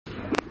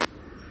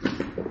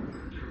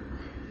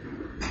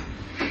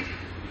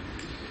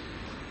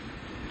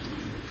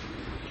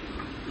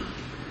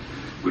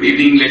Good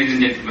evening, ladies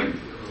and gentlemen.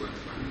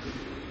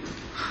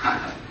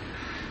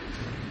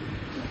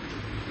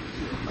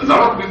 A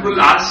lot of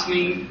people ask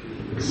me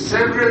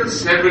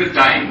several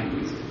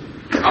times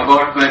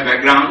about my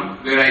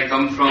background, where I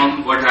come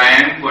from, what I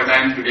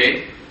am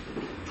today,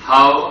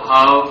 how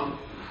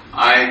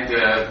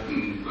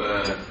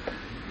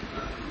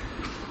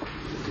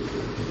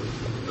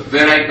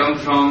where I come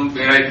from,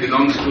 where I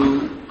belong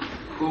to,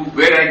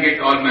 where I get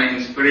all my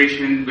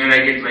inspiration, where I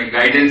get my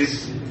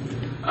guidance.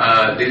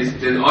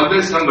 There's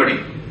always somebody.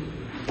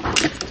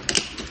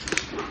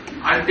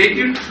 I'll take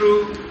you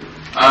through.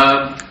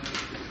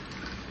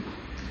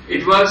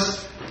 It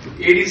was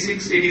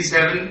 86,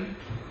 87.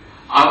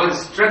 I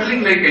was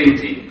struggling like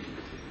anything.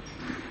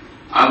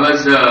 I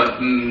was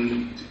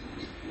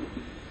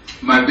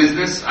my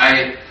business.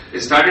 I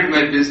started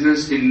my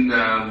business in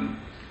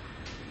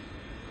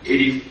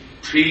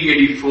 83,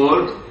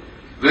 84.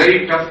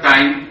 Very tough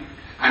time,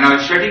 and I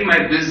was shutting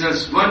my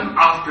business one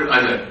after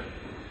other.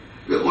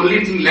 The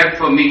only thing left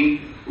for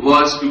me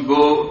was to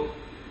go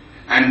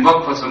and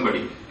work for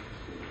somebody.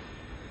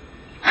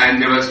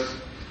 And there was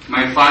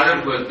my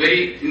father, who was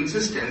very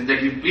insistent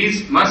that you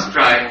please must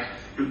try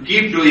to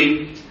keep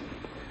doing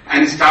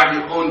and start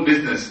your own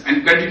business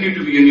and continue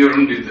to be in your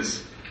own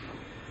business.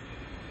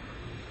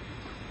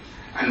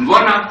 And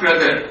one after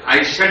other,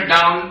 I shut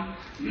down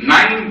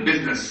 9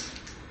 business,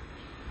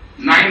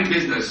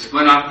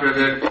 one after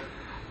other.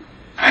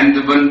 And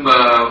the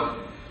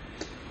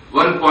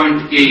one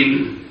point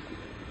came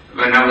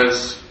when I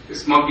was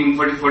smoking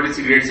 40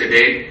 cigarettes a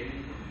day,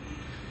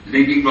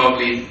 drinking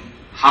probably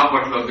half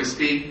bottle of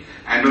whiskey,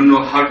 and don't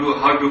know how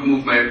to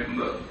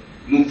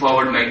move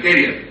forward my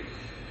career.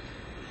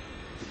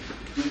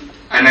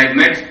 And I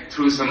met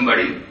through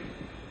somebody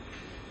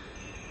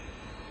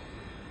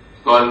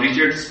called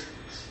Richard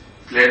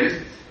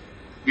Clevis.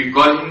 We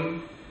call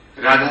him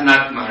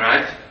Radhanath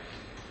Maharaj.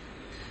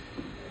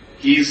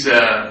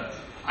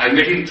 I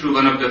met him through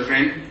one of the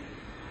friends,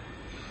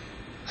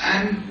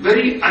 and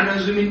very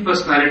unassuming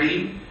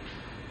personality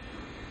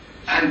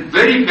and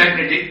very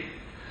magnetic.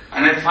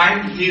 And I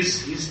find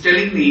he's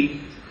telling me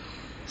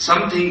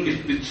something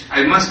which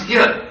I must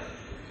hear.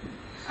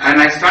 And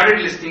I started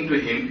listening to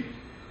him,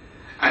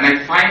 and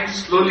I find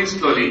slowly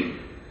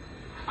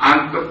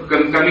I'm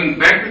coming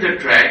back to the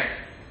track,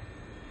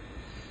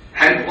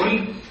 and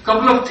only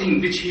couple of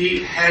things which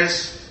he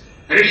has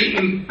really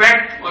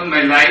impact on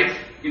my life,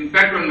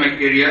 impact on my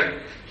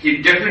career.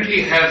 He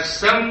definitely has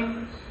some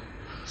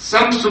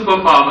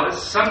superpower,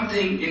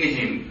 something in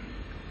him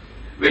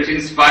which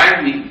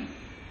inspired me.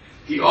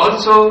 He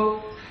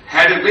also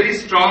had a very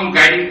strong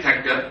guiding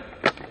factor,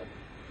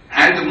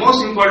 and the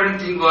most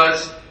important thing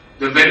was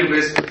the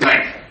value-based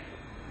life.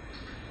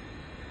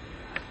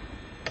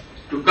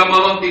 To come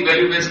above the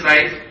value-based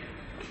life,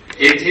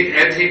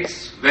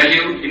 ethics,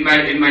 value in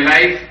my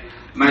life.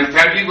 My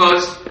family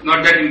was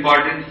not that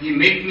important. He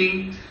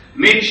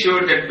made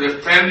sure that the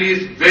family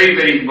is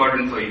very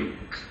important for you,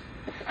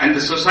 and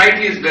the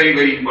society is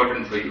very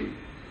important for you.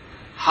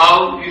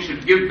 How you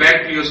should give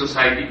back to your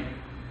society.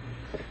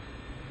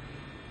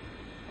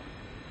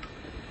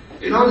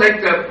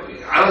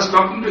 I was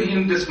talking to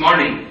him this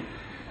morning,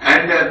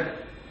 and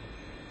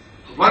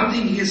one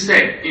thing he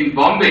said, in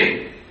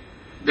Bombay,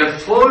 the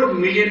 4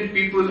 million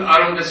people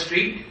are on the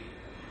street.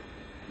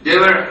 There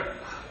were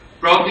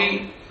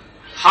probably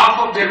half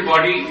of their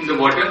body in the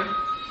water.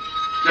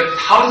 The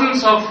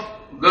thousands of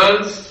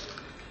girls,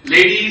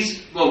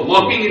 ladies were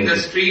walking in the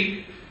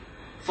street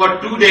for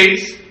 2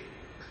 days,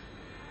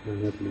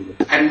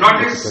 and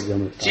not a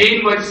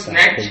chain was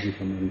snatched.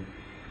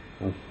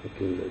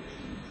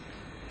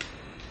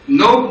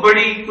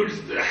 Nobody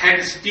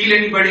had steal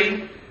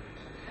anybody.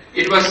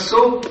 It was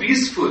so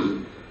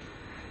peaceful.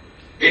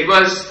 It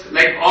was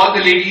like all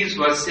the ladies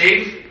were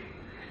safe.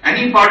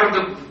 Any part of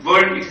the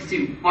world, it's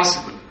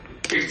impossible.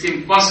 It's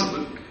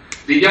impossible.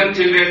 The young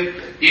children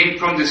came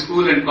from the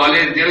school and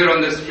college. They were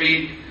on the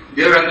street.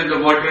 They were under the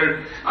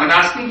water. And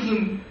asking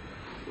him,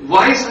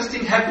 why such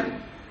thing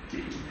happen?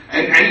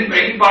 And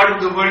any part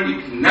of the world,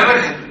 it never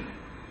happen.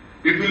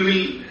 People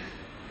will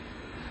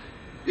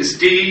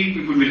steal.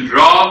 People will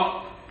rob.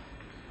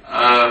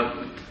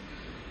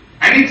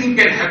 Anything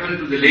can happen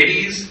to the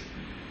ladies,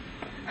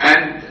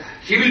 and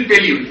he will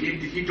tell you.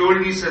 He told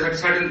me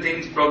certain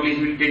things. Probably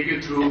he will take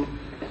you through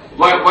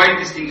why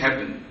this thing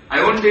happened.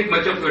 I won't take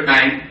much of your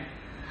time.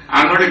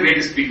 I'm not a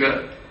great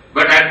speaker,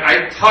 but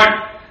I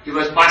thought he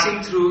was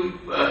passing through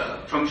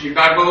from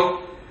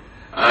Chicago.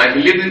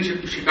 He lived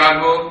in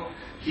Chicago.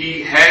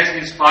 He has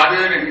his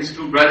father and his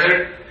 2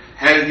 brothers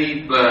has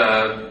the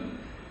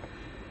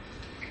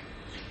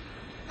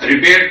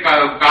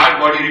car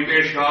body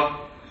repair shop.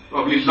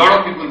 Probably a lot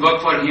of people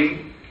work for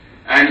him,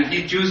 and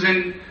he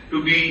chosen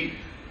to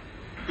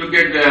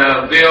get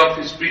the way of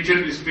his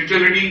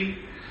spirituality.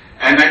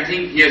 And I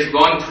think he has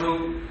gone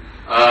through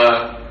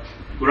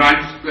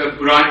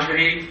Quran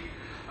Sharif,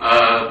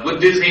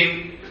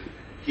 Buddhism.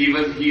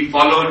 He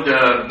followed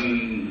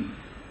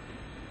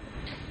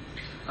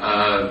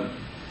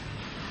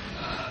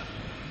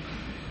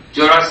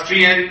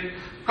Zoroastrian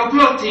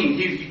couple of things.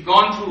 He's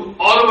gone through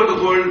all over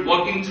the world,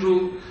 walking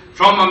through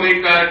from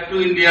America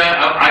to India.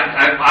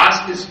 I've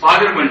asked his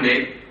father one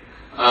day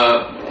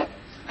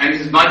and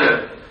his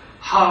mother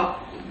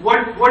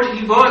what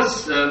he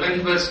was when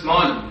he was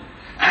small,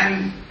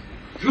 and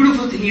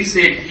beautiful thing he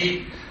said.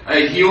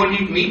 He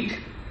only meat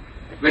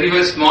when he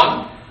was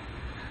small.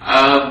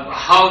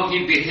 How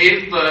he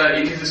behaved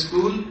in his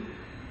school.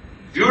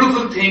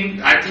 Beautiful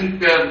thing. I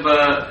think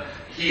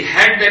he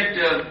had that.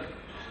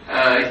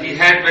 He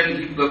had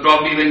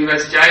probably when he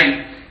was a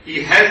child.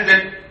 He has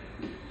that.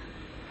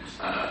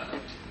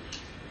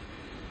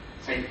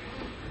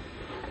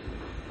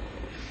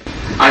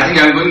 I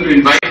think I'm going to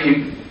invite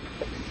him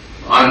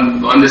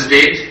on the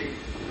stage.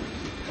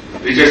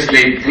 Richard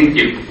Slade, thank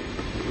you.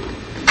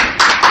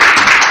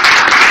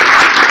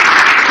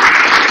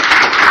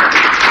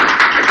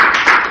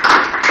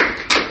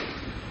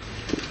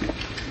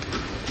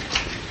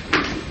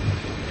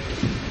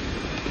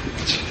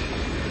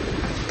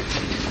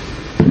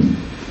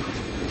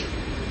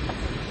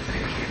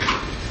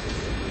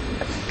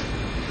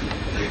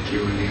 Thank you,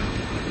 Anil.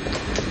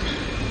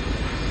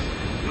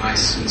 My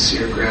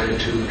sincere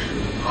gratitude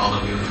to all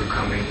of you for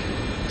coming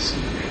this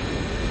evening.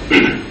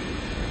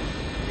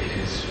 It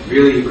is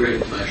really a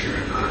great pleasure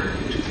and honor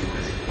to be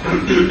with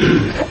you.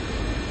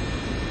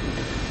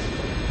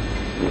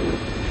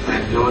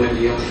 I've known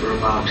Anil for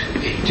about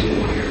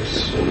 18 years.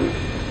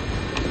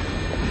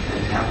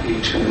 I'm happy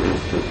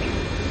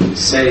to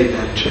say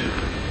that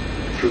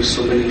through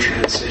so many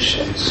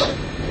transitions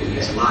in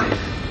his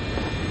life,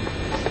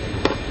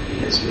 he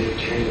has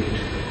maintained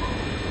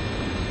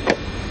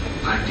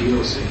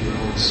ideals that he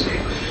holds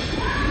sacred.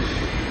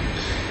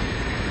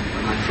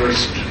 When I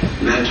first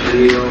met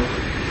Anil,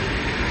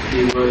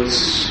 he was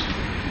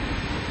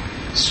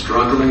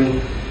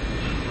struggling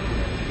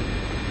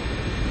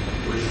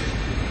with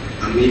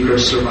a meager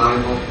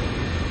survival.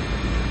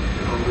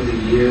 And over the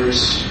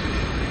years,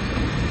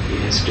 he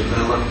has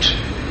developed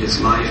his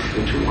life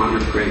into one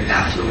of great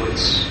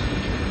affluence,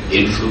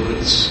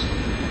 influence,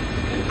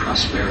 and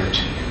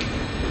prosperity.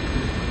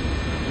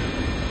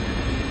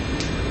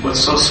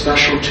 What's so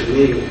special to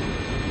me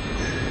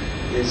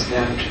is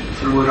that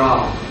through it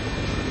all,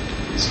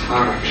 his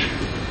heart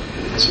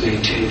has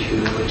maintained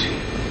humility,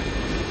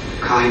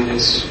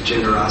 kindness,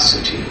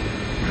 generosity,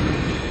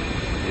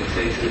 and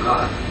faith in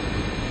God.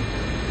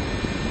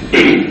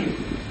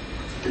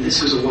 And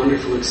this is a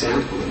wonderful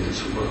example in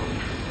this world.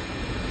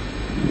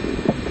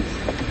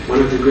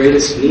 One of the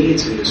greatest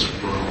needs in this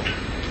world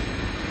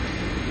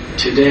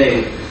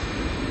today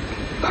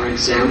are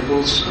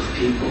examples of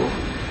people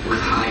with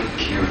high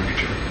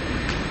character.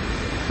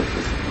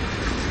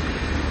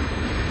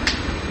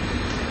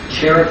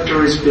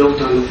 Character is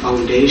built on the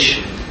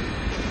foundation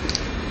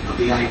of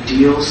the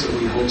ideals that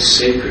we hold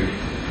sacred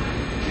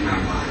in our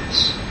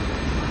lives.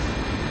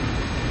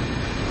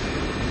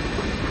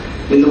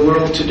 In the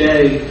world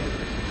today,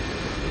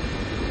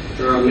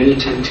 there are many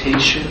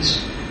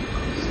temptations,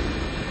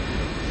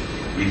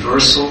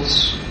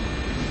 reversals,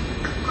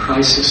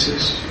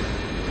 crises,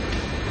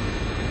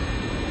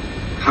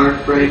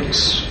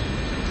 heartbreaks,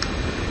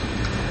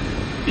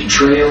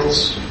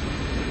 betrayals.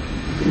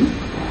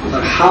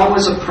 But how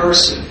is a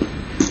person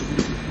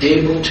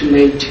able to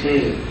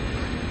maintain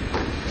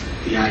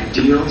the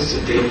ideals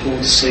that they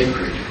hold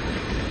sacred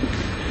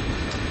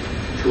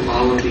through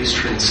all of these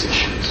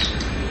transitions?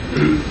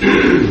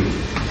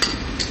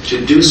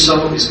 To do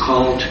so is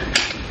called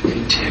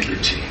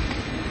integrity.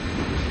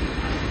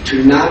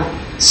 To not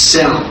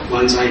sell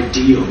one's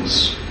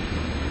ideals,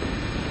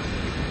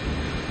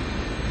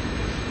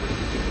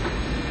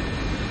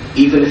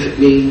 even if it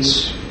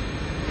means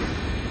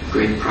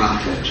great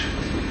profit,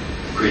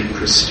 great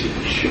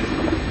prestige.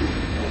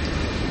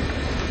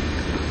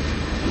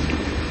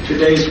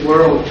 Today's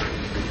world,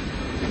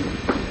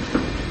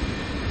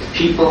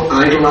 people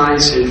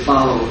idolize and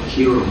follow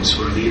heroes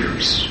or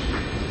leaders.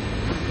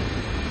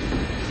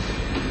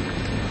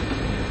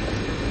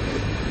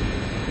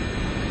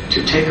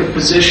 To take a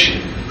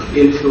position of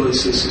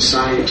influence in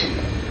society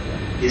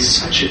is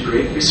such a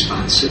great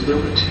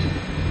responsibility,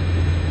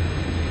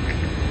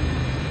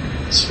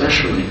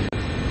 especially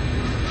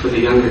for the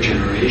younger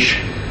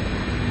generation,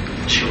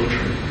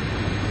 children.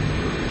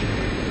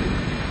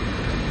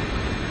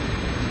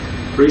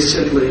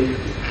 Recently,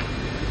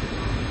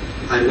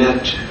 I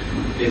met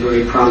a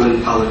very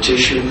prominent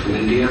politician from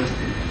India,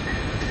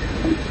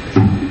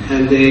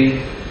 and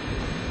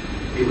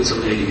it was a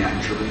lady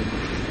actually.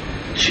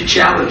 She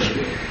challenged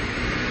me.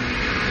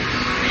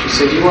 She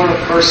said, "You are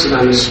a person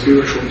on a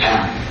spiritual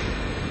path,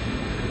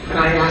 but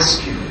I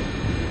ask you,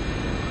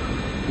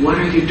 what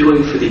are you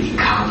doing for the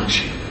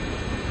ecology?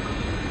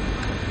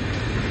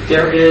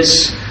 There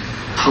is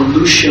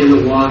pollution in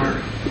the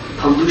water,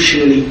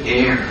 pollution in the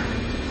air,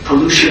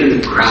 pollution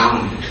in the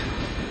ground.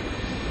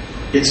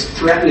 It's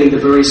threatening the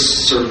very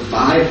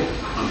survival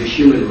of the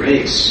human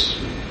race.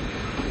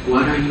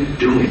 What are you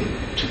doing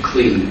to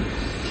clean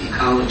the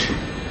ecology?"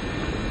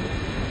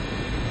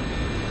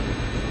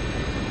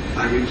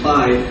 I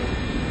replied,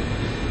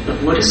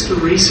 "But what is the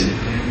reason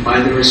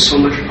why there is so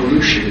much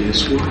pollution in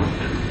this world?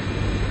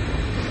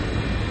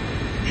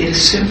 It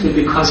is simply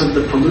because of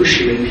the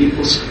pollution in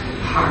people's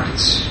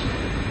hearts.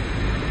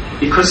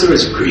 Because there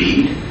is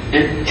greed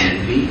and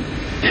envy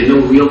and no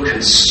real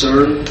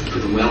concern for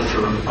the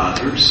welfare of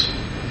others.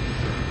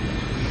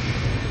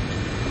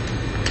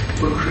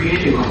 We're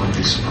creating all of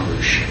this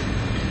pollution.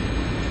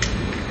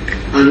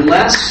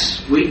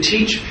 Unless we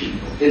teach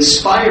people,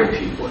 inspire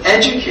people,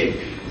 educate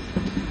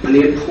people on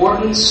the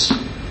importance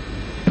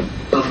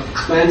of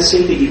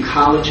cleansing the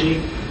ecology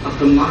of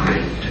the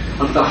mind,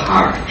 of the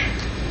heart,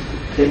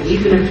 that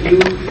even if you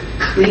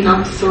clean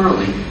up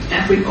thoroughly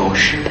every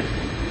ocean,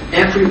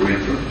 every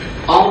river,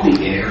 all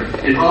the air,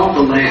 and all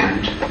the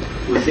land,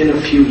 within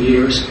a few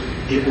years,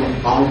 it will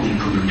all be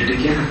polluted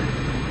again.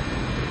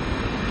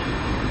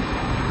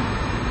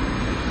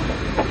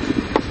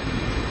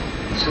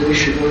 So we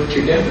should work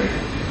together.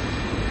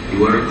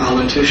 You are a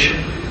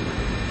politician,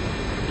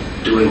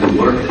 doing the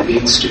work that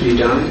needs to be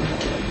done.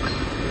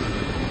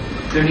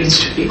 There needs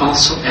to be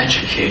also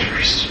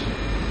educators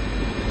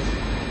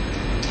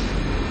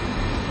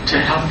to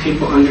help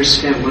people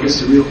understand what is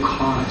the real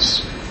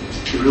cause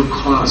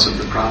of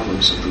the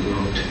problems of the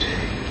world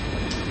today.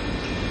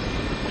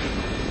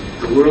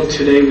 The world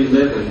today we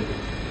live in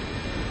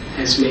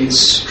has made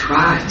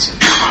strides of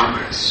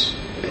progress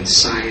in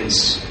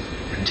science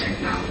and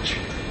technology.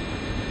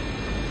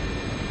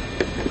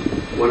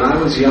 When I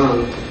was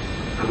young,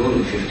 I'm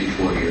only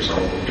 54 years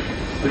old,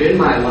 but in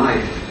my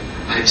life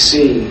I've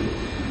seen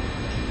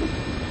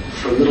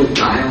from little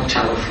dial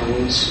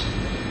telephones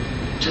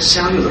to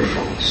cellular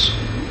phones.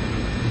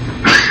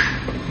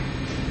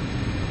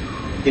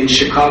 In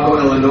Chicago,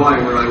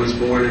 Illinois, where I was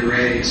born and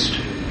raised,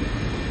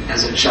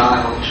 as a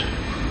child,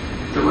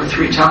 there were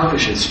 3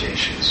 television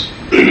stations.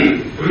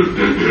 In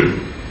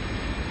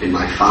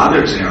my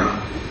father's era,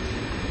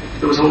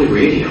 there was only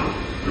radio.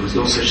 There was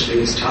no such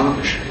thing as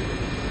television.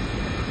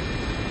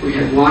 We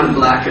had 1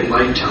 black and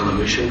white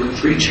television with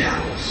 3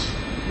 channels.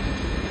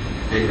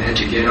 And you had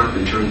to get up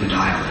and turn the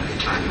dial every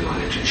time you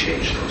wanted to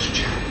change those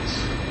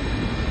channels.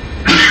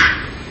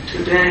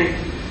 Today,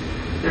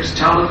 there's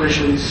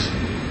televisions,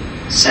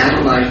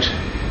 satellite,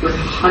 with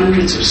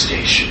hundreds of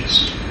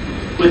stations,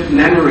 with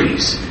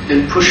memories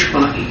and push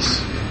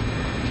buttons.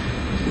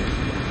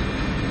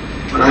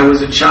 When I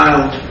was a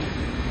child,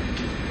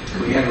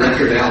 we had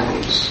record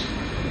albums,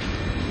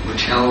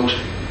 which held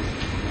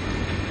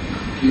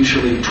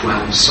usually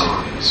 12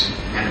 songs,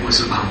 and it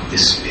was about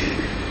this big,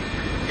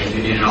 and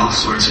you needed all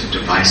sorts of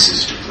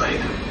devices to play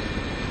them.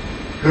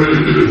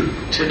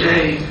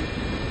 Today,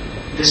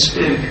 this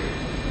big,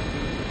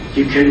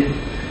 you can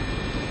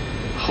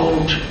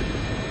hold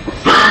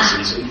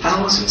thousands and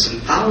thousands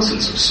and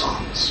thousands of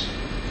songs.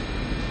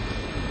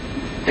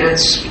 And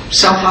it's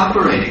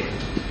self-operating.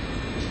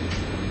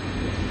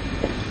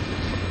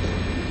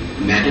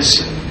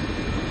 Medicine,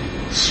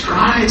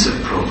 strides of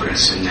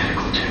progress in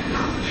medical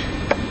technology.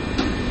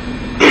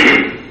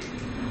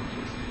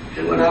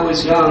 And when I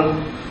was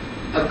young,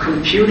 a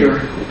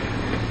computer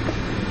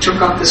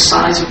took up the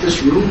size of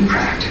this room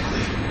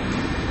practically.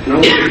 And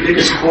only the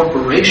biggest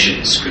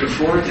corporations could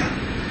afford them.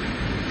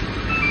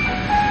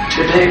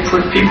 Today,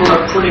 people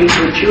are putting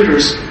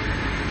computers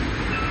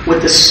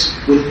with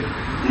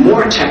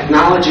more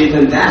technology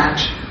than that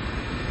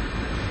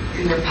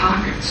in their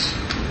pockets.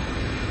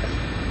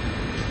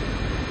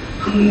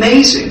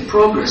 Amazing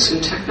progress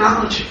in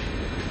technology.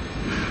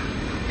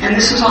 And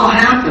this has all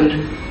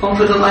happened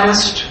over the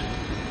last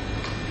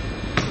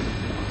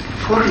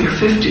 40 or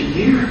 50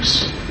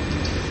 years.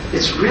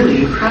 It's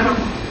really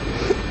incredible.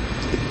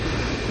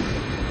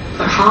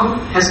 But how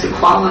has the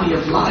quality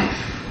of life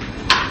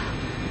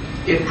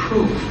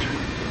improved?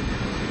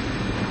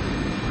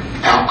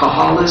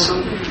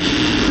 Alcoholism,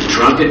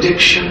 drug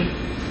addiction,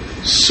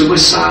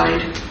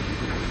 suicide,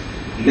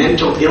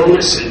 mental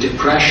illness and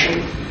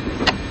depression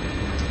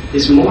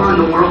is more in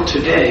the world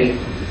today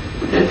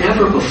than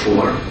ever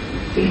before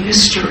in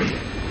history.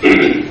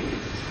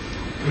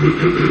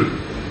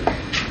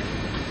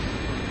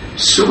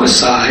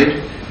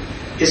 Suicide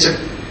is a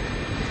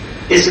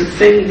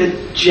thing that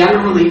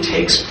generally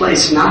takes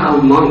place not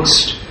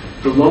amongst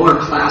the lower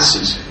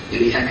classes in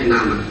the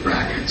economic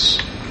brackets,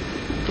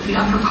 but the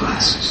upper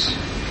classes.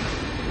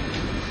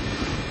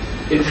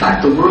 In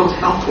fact, the World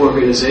Health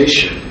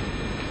Organization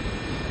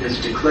has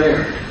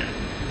declared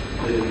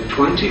that in the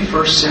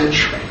 21st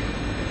century,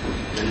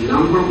 the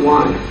number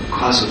 1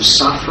 cause of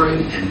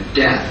suffering and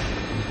death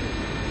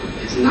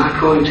is not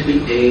going to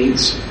be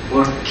AIDS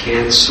or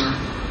cancer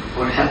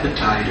or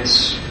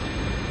hepatitis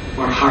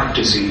or heart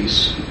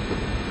disease,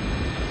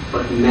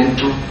 but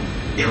mental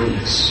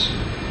illness,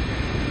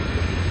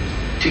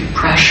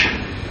 depression.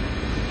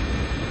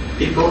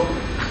 People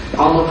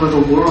all over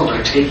the world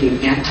are taking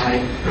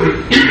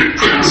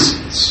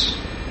antidepressants.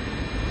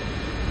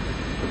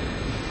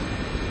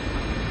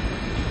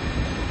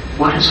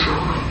 What is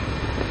wrong?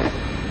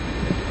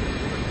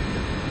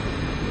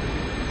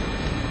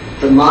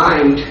 The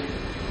mind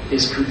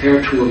is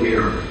compared to a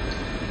mirror.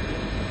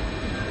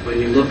 When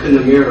you look in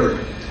the mirror,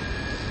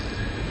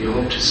 you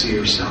hope to see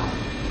yourself.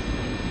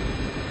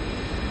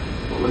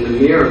 But when the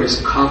mirror is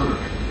covered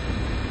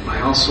by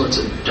all sorts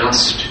of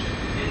dust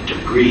and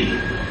debris.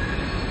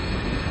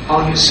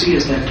 All you see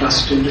is that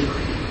dust and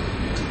debris.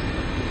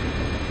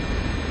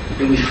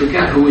 And we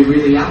forget who we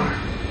really are.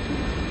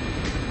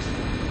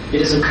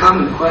 It is a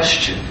common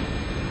question,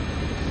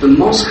 the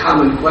most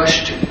common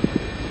question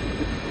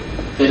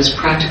that is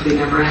practically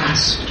never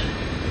asked.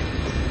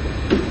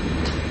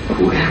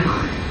 Who am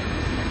I?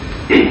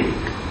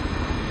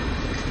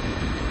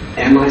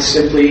 Am I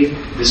simply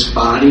this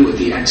body with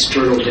the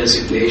external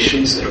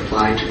designations that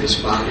apply to this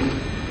body?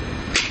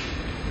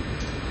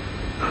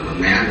 I'm a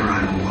man or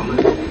I'm a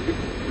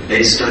woman.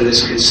 Based on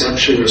this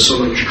conception, there's so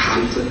much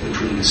conflict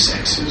between the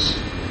sexes.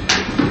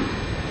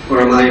 Or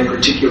am I a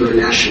particular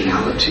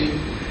nationality?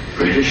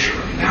 British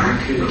or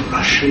American or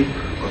Russian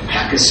or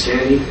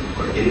Pakistani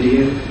or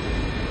Indian?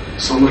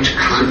 So much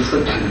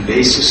conflict on the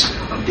basis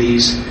of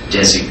these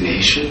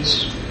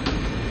designations.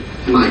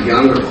 Am I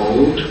young or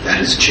old? That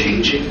is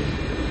changing.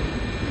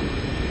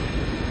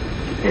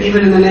 And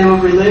even in the name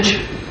of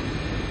religion.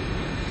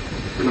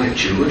 Am I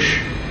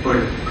Jewish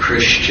or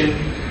Christian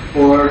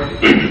or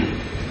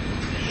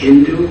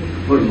Hindu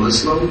or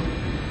Muslim?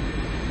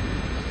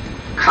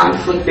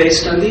 Conflict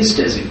based on these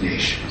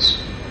designations.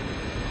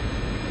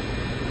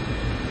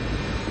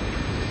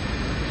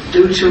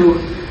 Due to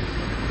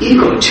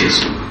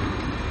egotism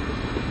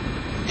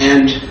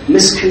and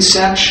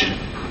misconception,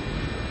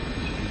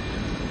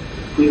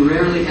 we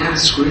rarely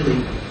ask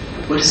really,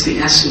 what is the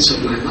essence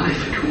of my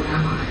life and who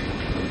am I?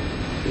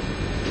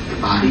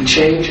 The body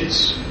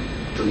changes.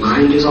 The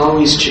mind is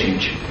always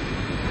changing.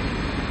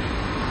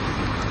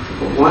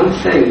 But one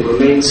thing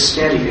remains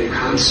steady and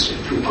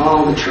constant through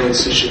all the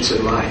transitions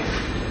in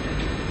life,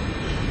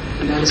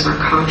 and that is our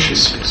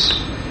consciousness.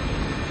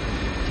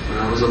 When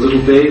I was a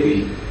little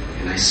baby,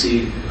 and I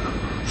see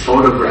a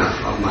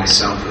photograph of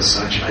myself as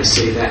such, I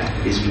say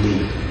that is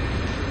me.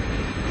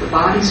 The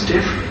body's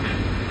different.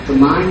 The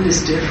mind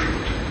is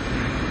different.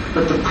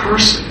 But the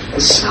person, the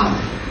self,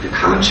 the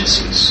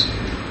consciousness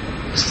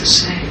is the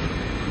same.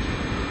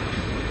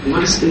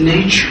 What is the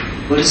nature?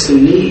 What is the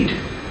need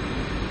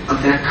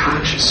of that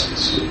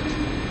consciousness?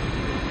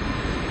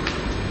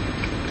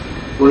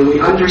 When we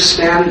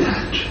understand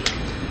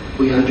that,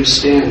 we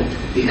understand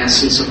the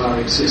essence of our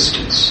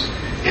existence.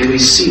 And we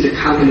see the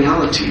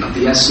commonality of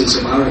the essence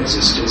of our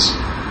existence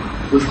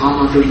with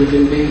all other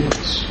living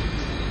beings.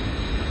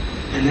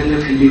 And then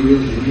there can be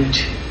real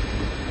unity.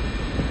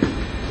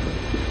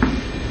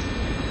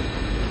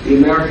 The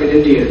American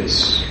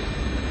Indians,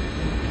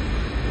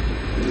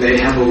 they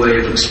have a way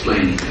of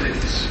explaining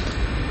things.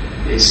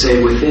 They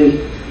say within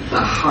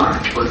the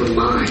heart or the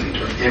mind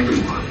of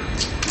everyone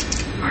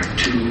are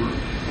two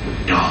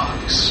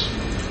dogs.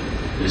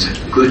 There's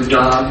a good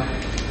dog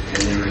and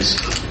there is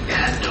a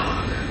bad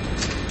dog.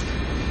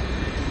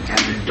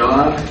 And the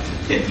dog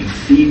that you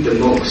feed the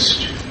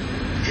most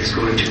is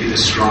going to be the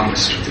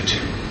strongest of the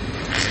two.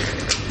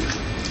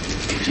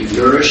 If you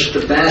nourish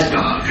the bad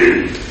dog,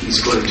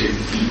 he's going to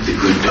eat the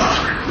good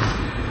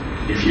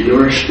dog. If you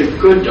nourish the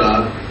good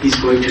dog, he's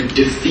going to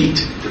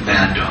defeat the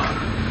bad dog.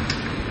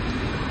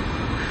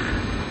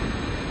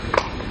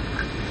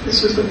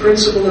 This is the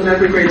principle of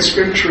every great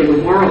scripture in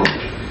the world.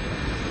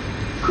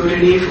 Good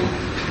and evil.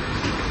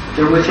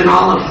 They're within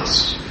all of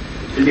us.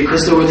 And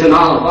because they're within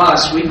all of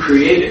us, we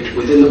create it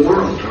within the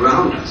world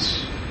around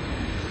us.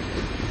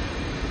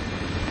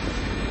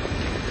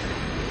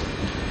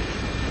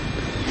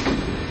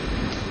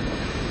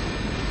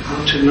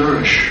 How to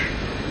nourish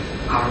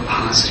our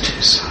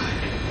positive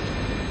side.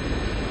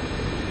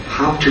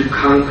 How to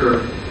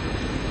conquer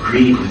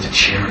greed with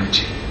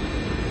charity.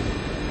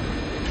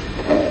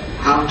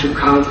 How to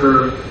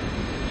conquer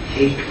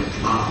hate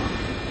with love.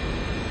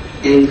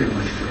 Anger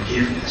with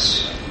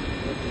forgiveness.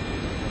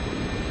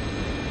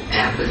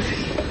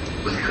 Apathy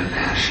with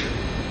compassion.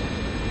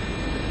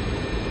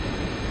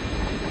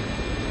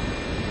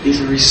 These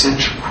are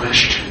essential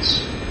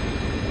questions.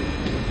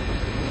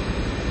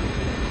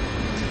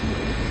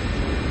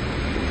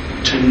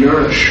 To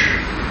nourish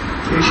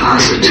the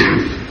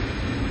positive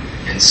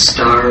and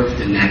starve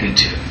the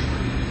negative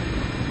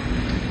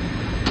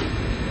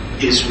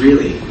is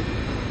really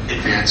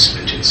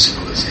advancement in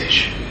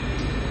civilization.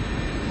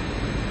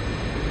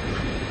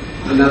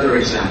 Another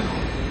example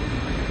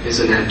is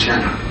an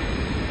antenna.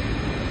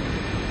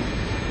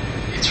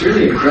 It's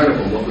really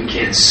incredible what we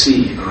can't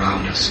see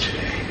around us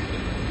today.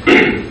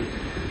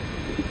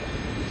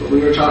 But we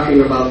were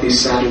talking about these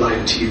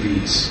satellite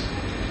TVs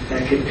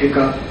that can pick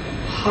up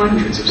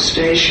hundreds of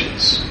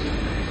stations.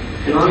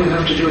 And all you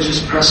have to do is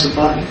just press a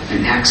button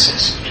and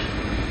access it.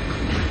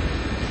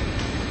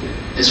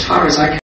 As far as I can